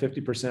cause for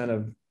 50%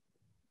 of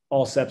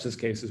all sepsis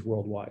cases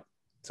worldwide.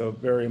 So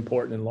very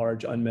important and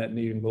large unmet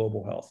need in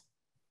global health.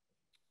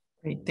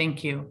 Great,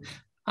 thank you.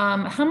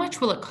 How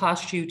much will it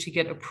cost you to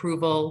get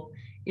approval?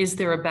 Is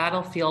there a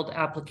battlefield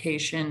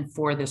application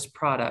for this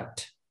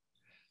product?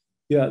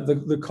 Yeah,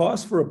 the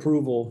cost for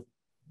approval,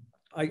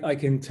 I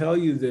can tell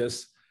you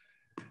this.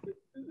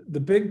 The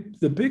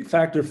big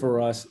factor for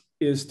us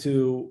is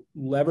to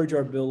leverage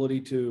our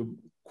ability to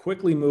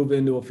quickly move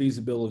into a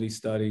feasibility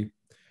study.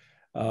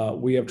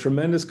 We have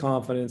tremendous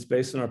confidence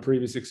based on our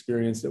previous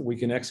experience that we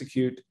can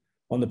execute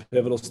on the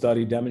pivotal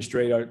study,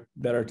 demonstrate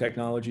that our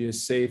technology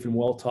is safe and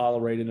well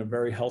tolerated in a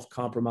very health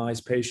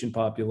compromised patient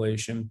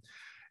population.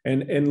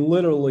 And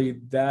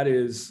literally that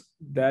is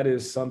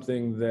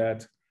something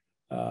that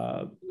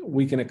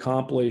we can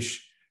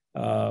accomplish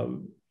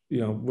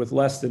with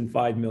less than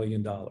 $5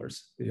 million,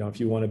 if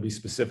you want to be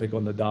specific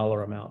on the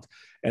dollar amount,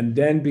 and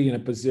then be in a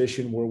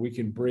position where we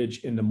can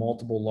bridge into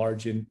multiple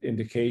large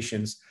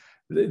indications.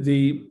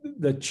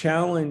 The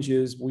challenge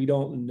is we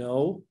don't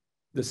know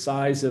the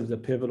size of the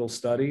pivotal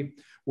study.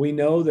 We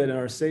know that in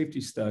our safety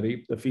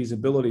study, the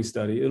feasibility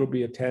study, it'll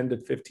be a 10 to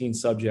 15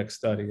 subject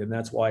study, and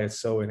that's why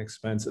it's so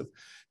inexpensive.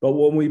 But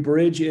when we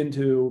bridge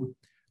into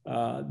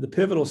the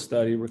pivotal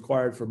study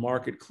required for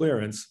market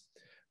clearance,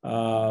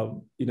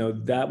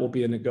 that will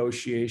be a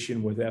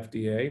negotiation with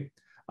FDA.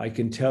 I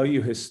can tell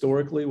you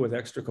historically with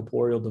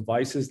extracorporeal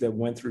devices that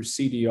went through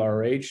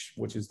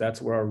CDRH,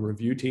 that's where our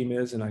review team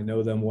is, and I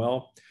know them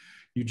well,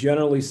 you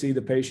generally see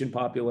the patient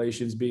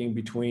populations being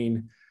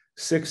between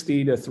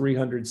 60 to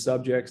 300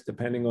 subjects,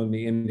 depending on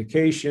the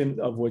indication,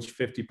 of which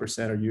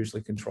 50% are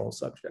usually control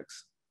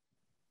subjects.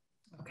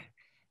 Okay.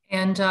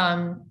 And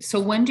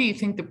so when do you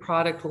think the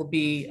product will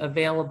be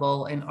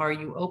available, and are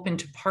you open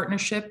to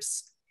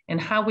partnerships? And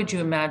how would you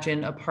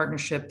imagine a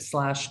partnership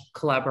 /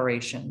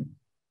 collaboration?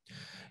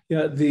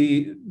 Yeah,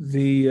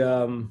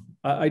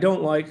 I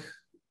don't like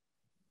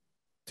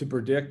to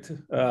predict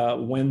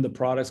when the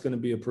product's going to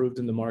be approved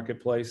in the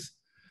marketplace.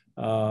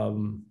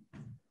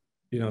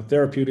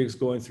 Therapeutics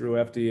going through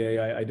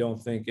FDA, I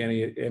don't think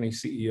any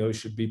CEO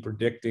should be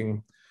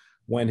predicting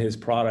when his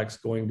product's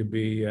going to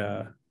be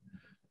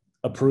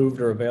approved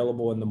or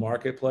available in the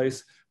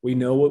marketplace. We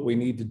know what we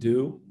need to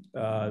do,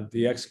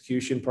 the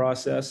execution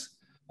process.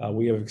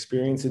 We have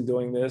experience in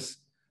doing this,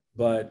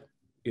 but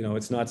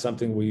it's not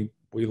something we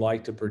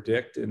like to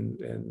predict,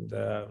 and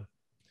at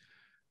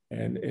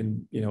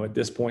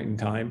this point in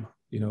time,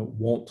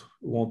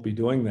 won't be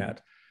doing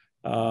that.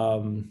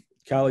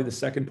 Callie, the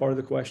second part of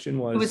the question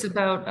was? It was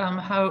about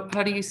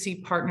how do you see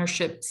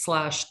partnership /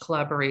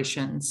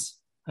 collaborations?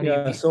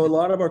 So a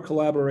lot of our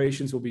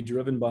collaborations will be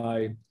driven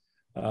by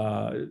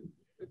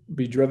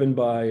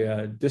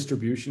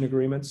distribution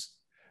agreements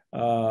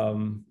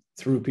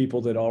through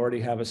people that already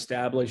have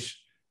established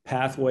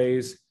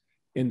pathways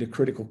into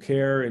critical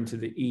care, into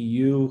the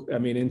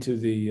into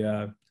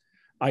the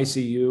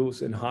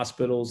ICUs and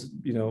hospitals,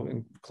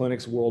 and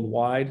clinics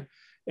worldwide.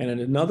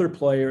 And another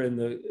player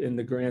in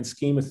the grand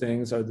scheme of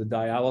things are the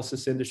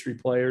dialysis industry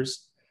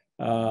players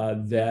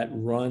that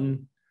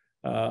run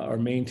or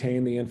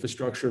maintain the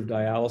infrastructure of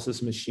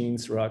dialysis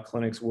machines throughout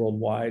clinics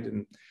worldwide,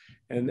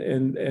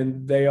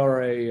 and they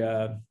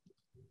are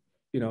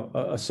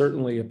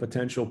certainly a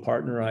potential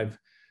partner. I've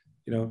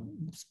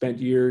spent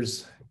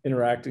years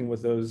interacting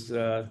with those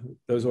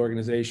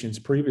organizations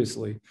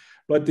previously,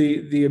 but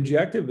the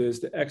objective is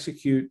to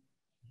execute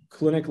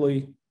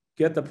clinically,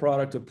 get the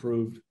product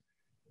approved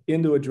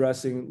into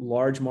addressing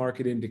large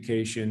market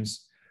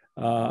indications,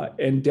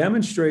 and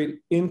demonstrate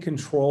in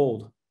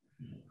controlled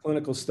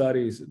clinical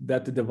studies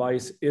that the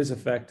device is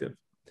effective.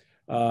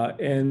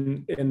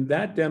 And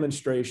that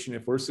demonstration,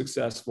 if we're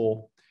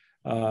successful,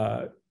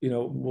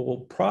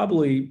 will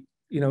probably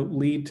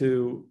lead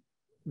to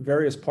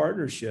various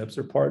partnerships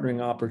or partnering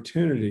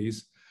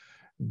opportunities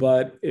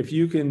But if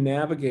you can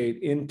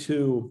navigate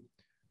into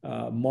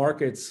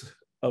markets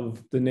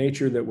of the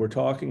nature that we're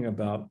talking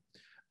about,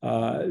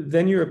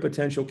 then you're a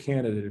potential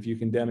candidate. If you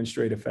can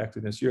demonstrate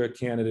effectiveness, you're a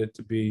candidate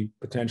to be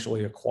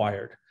potentially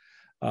acquired.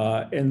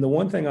 And the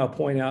one thing I'll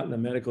point out in the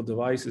medical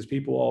device is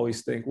people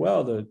always think,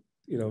 well,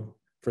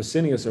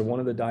 Fresenius or one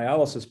of the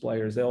dialysis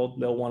players, they'll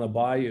want to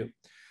buy you.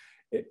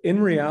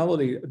 In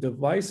reality, a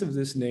device of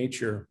this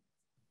nature,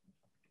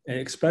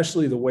 and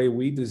especially the way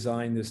we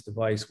designed this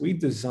device, we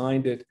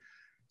designed it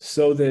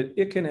so that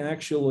it can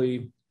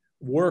actually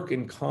work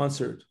in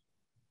concert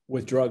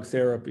with drug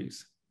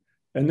therapies.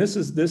 And this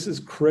is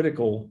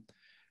critical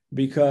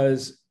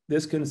because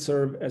this can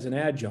serve as an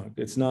adjunct.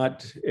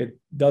 It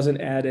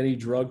doesn't add any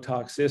drug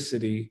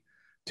toxicity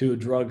to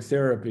drug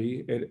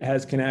therapy.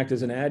 It can act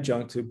as an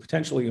adjunct to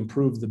potentially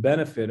improve the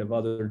benefit of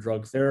other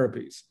drug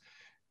therapies.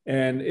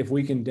 And if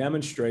we can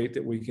demonstrate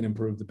that we can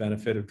improve the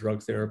benefit of drug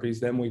therapies,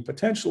 then we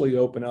potentially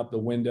open up the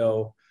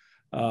window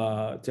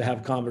to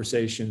have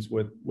conversations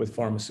with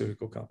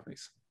pharmaceutical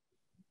companies.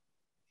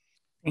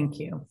 Thank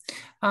you.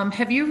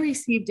 Have you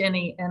received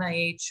any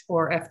NIH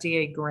or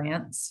FDA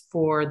grants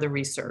for the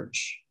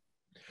research?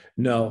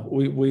 No,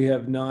 we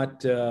have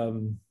not.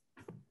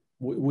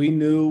 We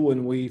knew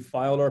when we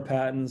filed our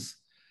patents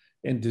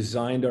and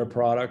designed our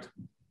product,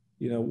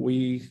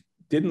 we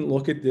didn't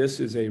look at this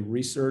as a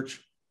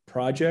research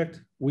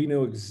project. We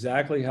knew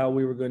exactly how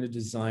we were going to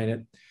design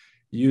it,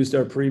 used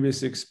our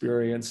previous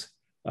experience.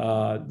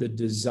 The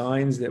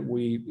designs that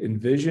we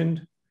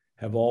envisioned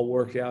have all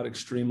worked out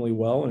extremely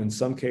well, and in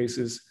some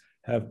cases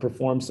have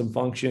performed some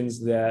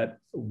functions that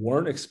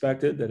weren't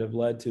expected, that have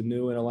led to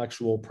new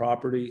intellectual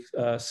property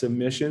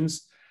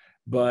submissions.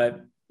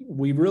 But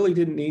we really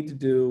didn't need to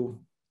do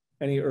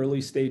any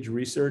early stage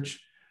research.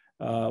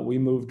 We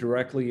moved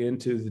directly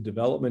into the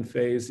development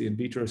phase, the in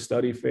vitro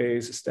study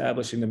phase,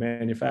 establishing the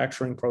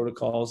manufacturing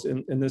protocols,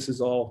 and this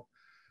has all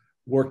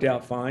worked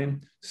out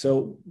fine.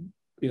 So,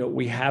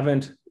 we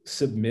haven't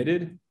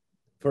submitted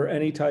for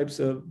any types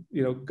of,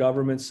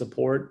 government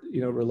support,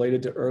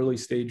 related to early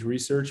stage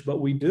research, but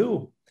we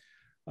do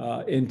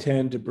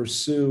intend to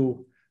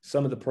pursue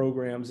some of the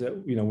programs that,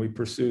 we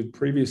pursued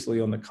previously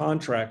on the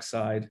contract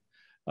side,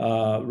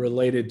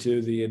 related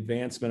to the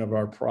advancement of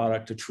our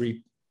product to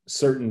treat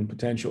certain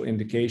potential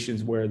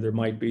indications where there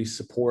might be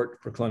support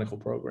for clinical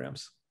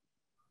programs.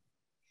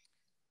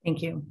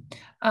 Thank you.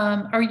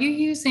 Are you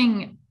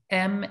using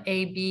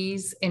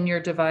MABs in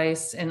your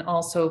device and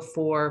also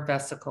for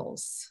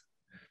vesicles?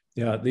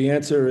 Yeah, the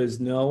answer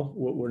is no.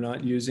 We're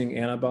not using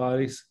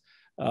antibodies.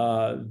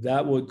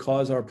 That would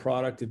cause our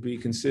product to be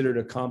considered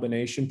a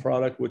combination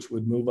product, which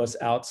would move us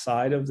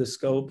outside of the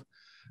scope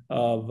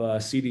of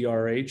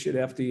CDRH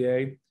at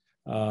FDA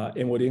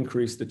and would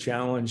increase the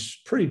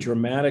challenge pretty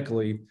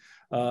dramatically.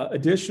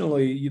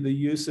 Additionally, the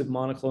use of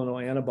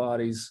monoclonal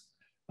antibodies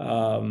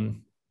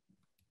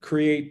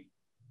create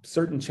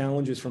certain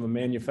challenges from a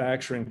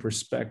manufacturing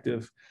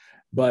perspective,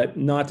 but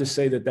not to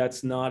say that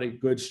that's not a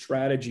good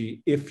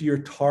strategy if your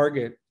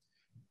target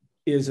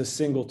is a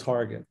single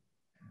target,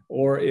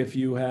 or if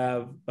you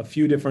have a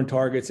few different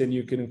targets and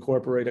you can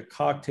incorporate a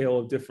cocktail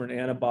of different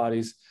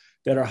antibodies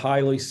that are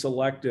highly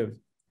selective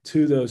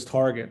to those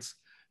targets.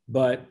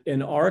 But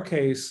in our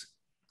case,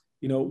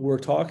 we're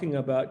talking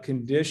about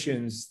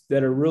conditions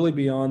that are really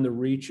beyond the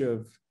reach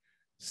of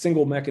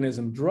single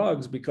mechanism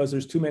drugs because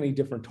there's too many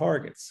different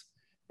targets.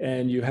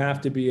 And you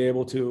have to be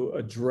able to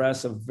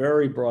address a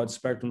very broad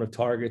spectrum of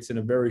targets in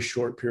a very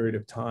short period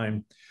of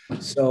time.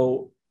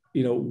 So,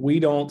 we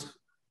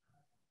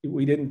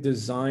didn't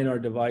design our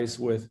device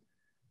with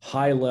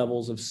high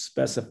levels of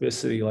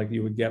specificity like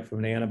you would get from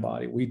an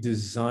antibody. We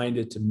designed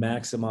it to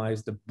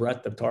maximize the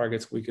breadth of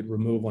targets we could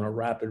remove on a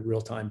rapid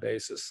real-time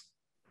basis.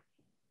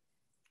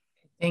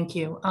 Thank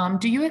you.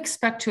 Do you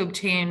expect to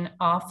obtain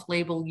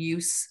off-label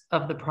use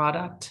of the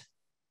product?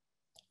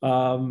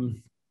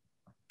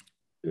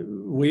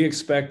 We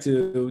expect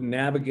to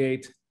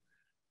navigate,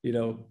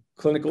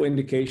 clinical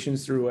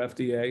indications through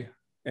FDA,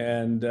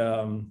 and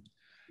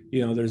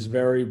there's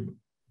very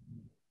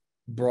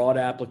broad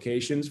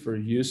applications for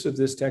use of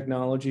this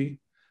technology,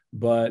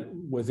 but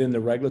within the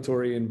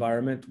regulatory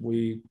environment,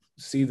 we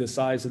see the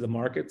size of the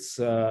markets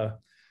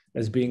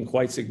as being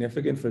quite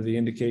significant for the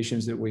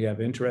indications that we have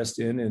interest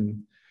in.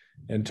 And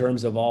in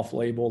terms of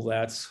off-label,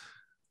 that's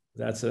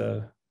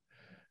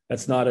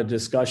not a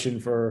discussion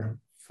for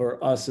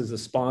us as a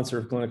sponsor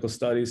of clinical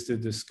studies to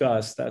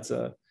discuss. That's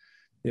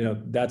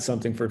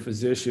something for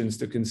physicians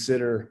to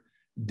consider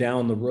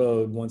down the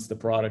road once the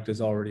product is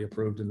already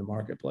approved in the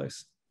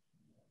marketplace.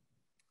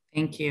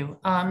 Thank you.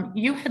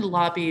 You had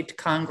lobbied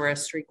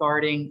Congress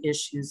regarding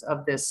issues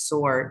of this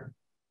sort.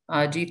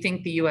 Do you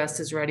think the U.S.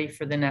 is ready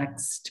for the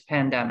next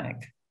pandemic?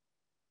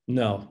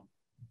 No.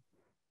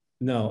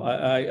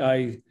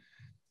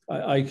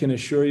 I can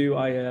assure you,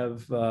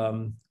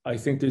 I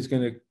think there's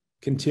going to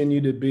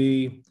continue to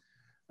be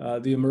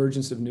the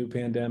emergence of new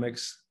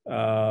pandemics.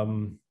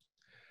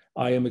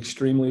 I am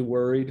extremely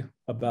worried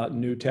about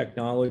new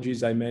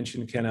technologies. I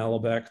mentioned Ken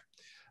Allebeck.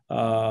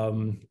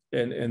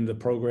 and the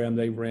program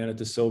they ran at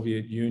the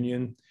Soviet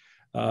Union.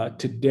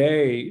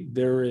 Today,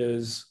 there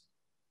is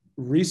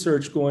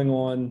research going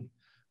on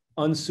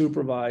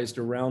unsupervised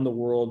around the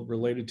world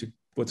related to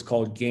what's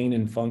called gain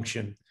in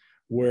function,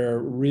 where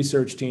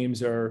research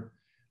teams are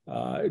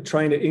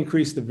trying to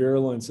increase the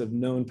virulence of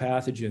known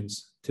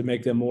pathogens to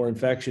make them more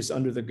infectious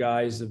under the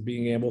guise of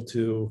being able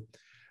to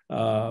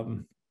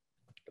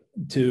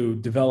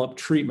develop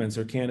treatments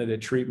or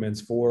candidate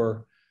treatments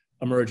for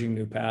emerging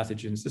new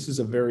pathogens. This is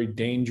a very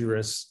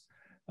dangerous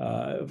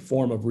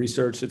form of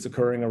research that's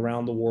occurring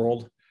around the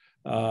world.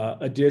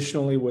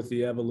 Additionally, with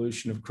the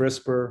evolution of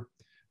CRISPR,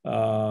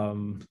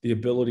 the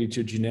ability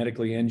to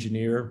genetically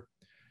engineer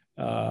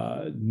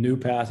new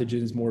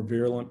pathogens, more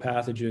virulent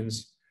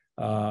pathogens,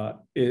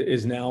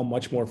 is now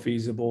much more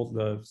feasible.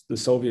 The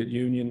Soviet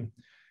Union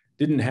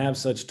didn't have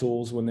such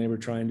tools when they were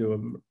trying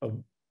to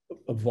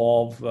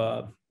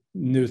evolve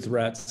new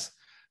threats.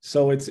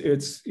 So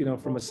it's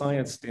from a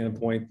science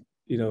standpoint,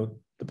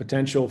 the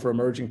potential for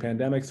emerging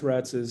pandemic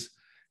threats is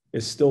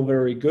still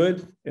very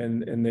good,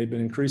 and they've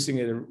been increasing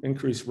at an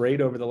increased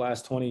rate over the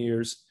last 20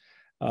 years.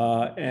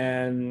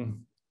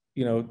 And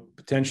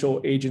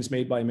potential agents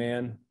made by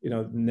man,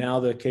 now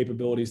the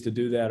capabilities to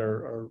do that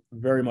are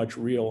very much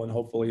real, and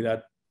hopefully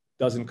that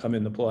doesn't come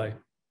into play.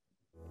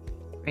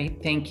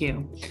 Great, thank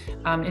you.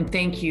 And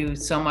thank you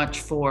so much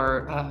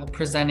for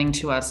presenting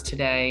to us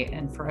today,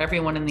 and for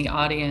everyone in the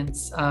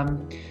audience.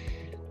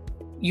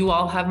 You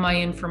all have my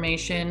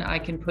information. I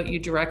can put you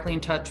directly in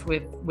touch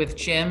with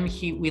Jim.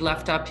 We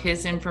left up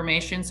his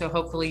information, so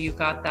hopefully you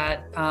got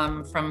that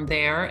from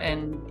there,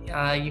 and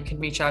you can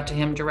reach out to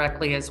him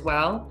directly as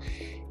well.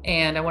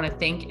 And I want to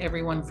thank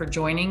everyone for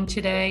joining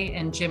today.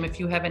 And Jim, if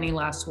you have any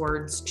last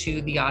words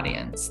to the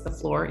audience, the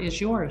floor is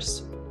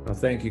yours. Well,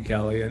 thank you,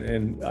 Kelly,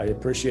 and I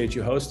appreciate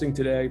you hosting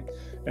today.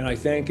 And I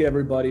thank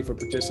everybody for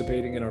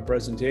participating in our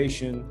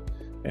presentation.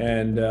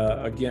 And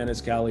again,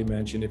 as Callie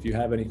mentioned, if you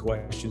have any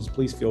questions,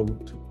 please feel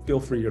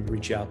free to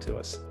reach out to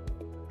us.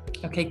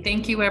 Okay,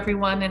 thank you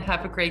everyone, and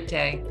have a great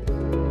day.